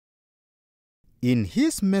In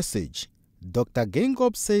his message, Dr.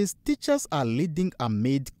 Geingob says teachers are leading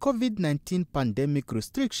amid COVID-19 pandemic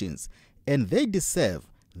restrictions and they deserve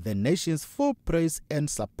the nation's full praise and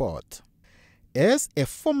support. As a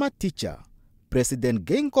former teacher, President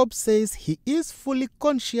Geingob says he is fully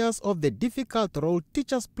conscious of the difficult role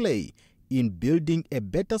teachers play in building a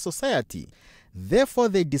better society. Therefore,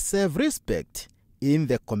 they deserve respect in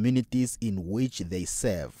the communities in which they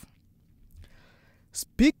serve.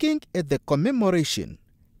 Speaking at the commemoration,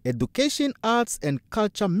 Education, Arts and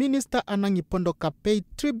Culture Minister Anangi Pondoka paid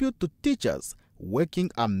tribute to teachers working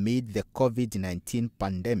amid the COVID-19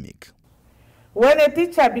 pandemic. When a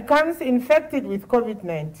teacher becomes infected with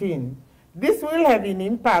COVID-19, this will have an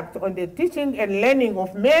impact on the teaching and learning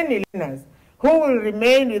of many learners who will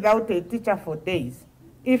remain without a teacher for days,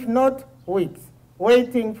 if not weeks,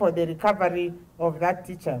 waiting for the recovery of that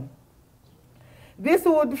teacher. This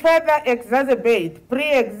would further exacerbate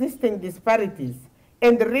pre-existing disparities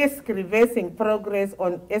and risk reversing progress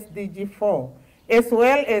on SDG 4, as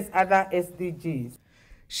well as other SDGs.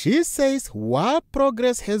 She says while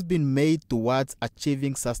progress has been made towards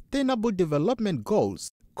achieving sustainable development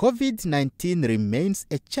goals, COVID-19 remains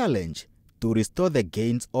a challenge to restore the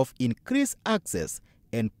gains of increased access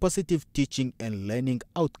and positive teaching and learning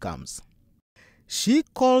outcomes. She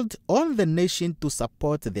called on the nation to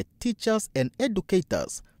support the teachers and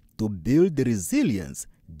educators to build resilience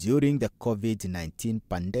during the COVID-19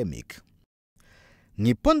 pandemic.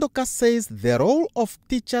 Ngipondoka says the role of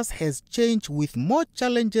teachers has changed with more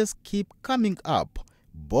challenges keep coming up,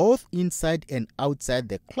 both inside and outside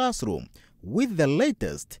the classroom, with the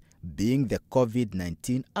latest being the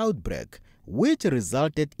COVID-19 outbreak, which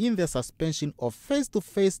resulted in the suspension of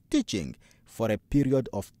face-to-face teaching for a period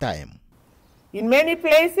of time. In many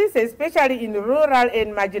places, especially in rural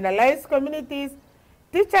and marginalized communities,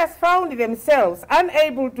 teachers found themselves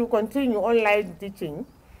unable to continue online teaching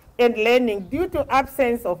and learning due to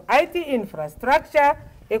absence of IT infrastructure,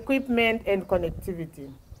 equipment, and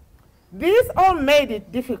connectivity. This all made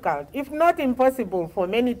it difficult, if not impossible, for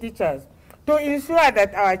many teachers to ensure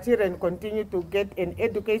that our children continue to get an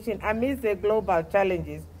education amidst the global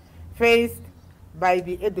challenges faced by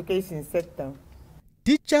the education sector.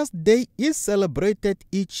 Teachers' Day is celebrated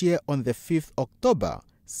each year on the 5th October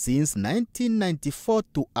since 1994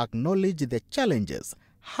 to acknowledge the challenges,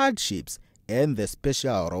 hardships, and the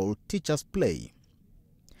special role teachers play.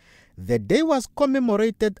 The day was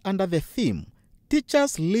commemorated under the theme,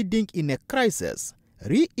 Teachers Leading in a Crisis,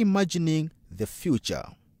 Reimagining the Future.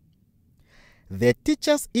 The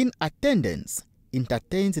teachers in attendance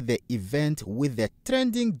entertained the event with the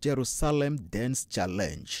trending Jerusalem Dance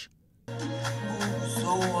Challenge.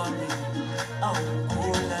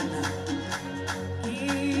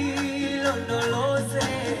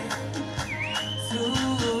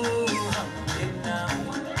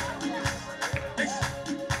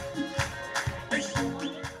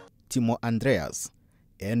 Timo Andreas,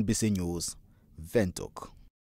 NBC News, Windhoek.